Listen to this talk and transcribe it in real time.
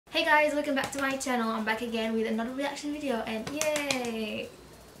Hey guys, welcome back to my channel. I'm back again with another reaction video and yay!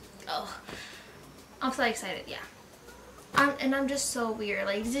 Oh, I'm so excited, yeah. I'm just so weird.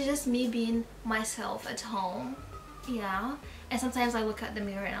 Like, this is just me being myself at home, yeah. And sometimes I look at the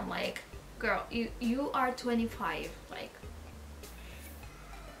mirror and I'm like, girl, you are 25, like,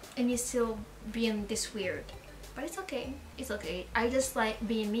 and you're still being this weird. But it's okay, it's okay. I just like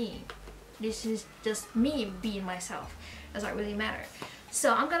being me. This is just me being myself. Does not really matter.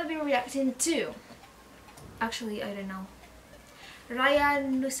 So I'm gonna be reacting to, actually I don't know, Raya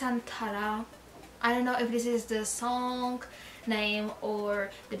Nusantara. I don't know if this is the song name or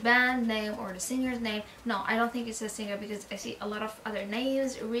the band name or the singer's name. No, I don't think it's a singer because I see a lot of other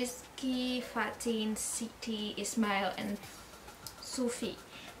names: Rizky, Fatin, Siti, Ismail, and Sufi.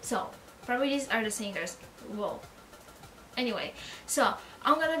 So probably these are the singers. Well, anyway, so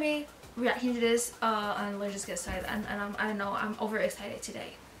I'm gonna be reacting to this and let's just get started. And I don't know, I'm overexcited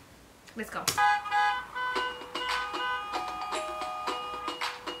today. Let's go.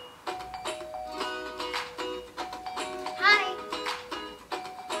 Hi!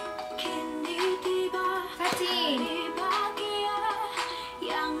 Fatin!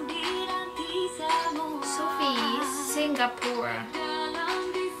 Sufi, Singapore.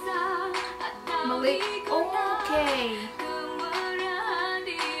 Malik. Okay.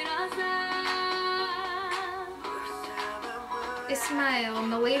 Ismail,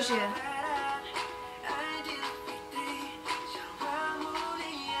 Malaysia.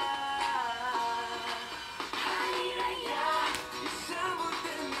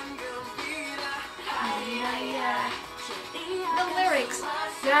 The lyrics.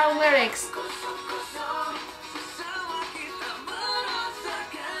 There are lyrics.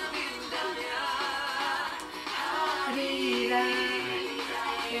 Hari Raya.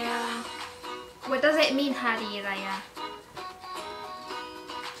 What does it mean, Hari Raya?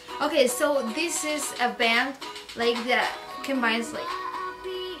 Okay, so this is a band like that combines like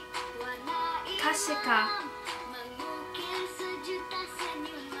Kasika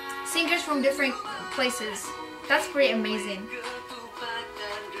singers from different places. That's pretty amazing.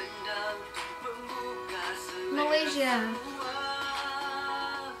 Malaysia.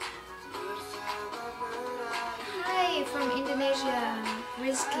 Hi, from Indonesia.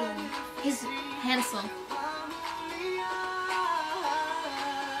 Rizky. He's handsome.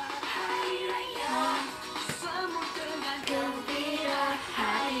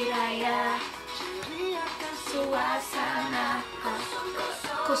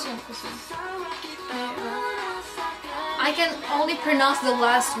 I can only pronounce the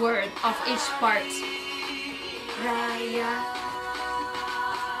last word of each part. Raya.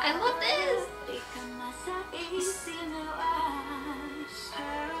 I love this.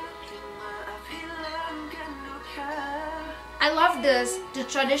 I love this, the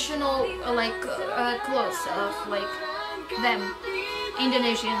traditional clothes of like them,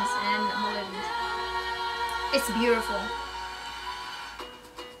 Indonesians and Malaysians. It's beautiful.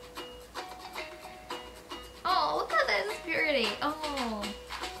 Oh, look at this, it's pretty. Oh,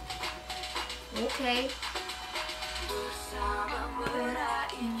 okay.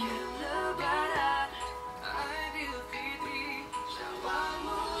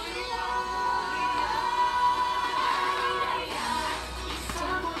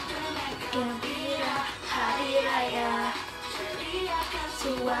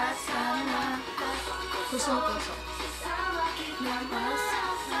 Suasana kosong-kosong.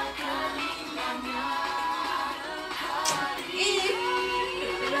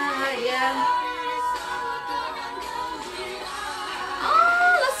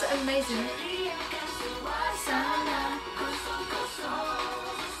 Oh, that's amazing.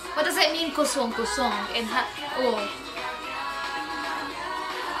 What does that mean, kosong-kosong? And oh.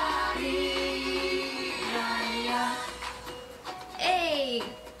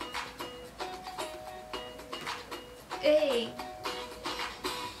 Hey.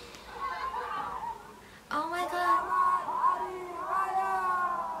 Oh my god.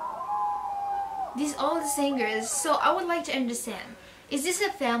 These all the singers. So I would like to understand. Is this a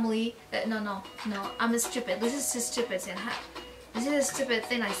family? No. I'm stupid. This is a stupid thing. This is a stupid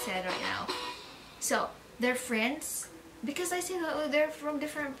thing I said right now. So they're friends because I see that they're from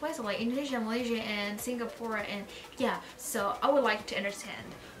different places like Indonesia, Malaysia, and Singapore, and yeah. So I would like to understand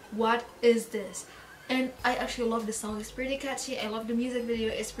what is this. And I actually love the song. It's pretty catchy. I love the music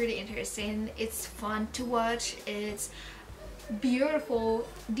video. It's pretty interesting. It's fun to watch. It's beautiful.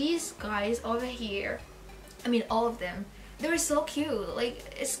 These guys over here, I mean all of them, they were so cute. Like,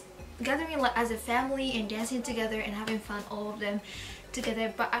 it's gathering like as a family and dancing together and having fun, all of them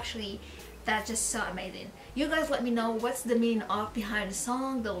together. But actually that's just so amazing. You guys let me know what's the meaning of behind the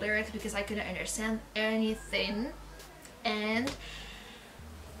song, the lyrics, because I couldn't understand anything. And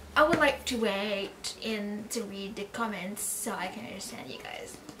I would like to wait in to read the comments so I can understand you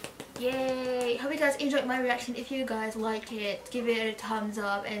guys. Yay! Hope you guys enjoyed my reaction. If you guys like it, give it a thumbs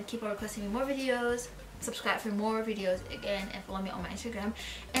up and keep on requesting me more videos. Subscribe for more videos again and follow me on my Instagram.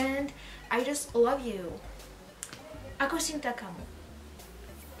 And I just love you. Aku cinta kamu.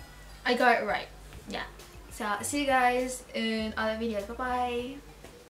 I got it right. Yeah. So see you guys in other videos. Bye bye.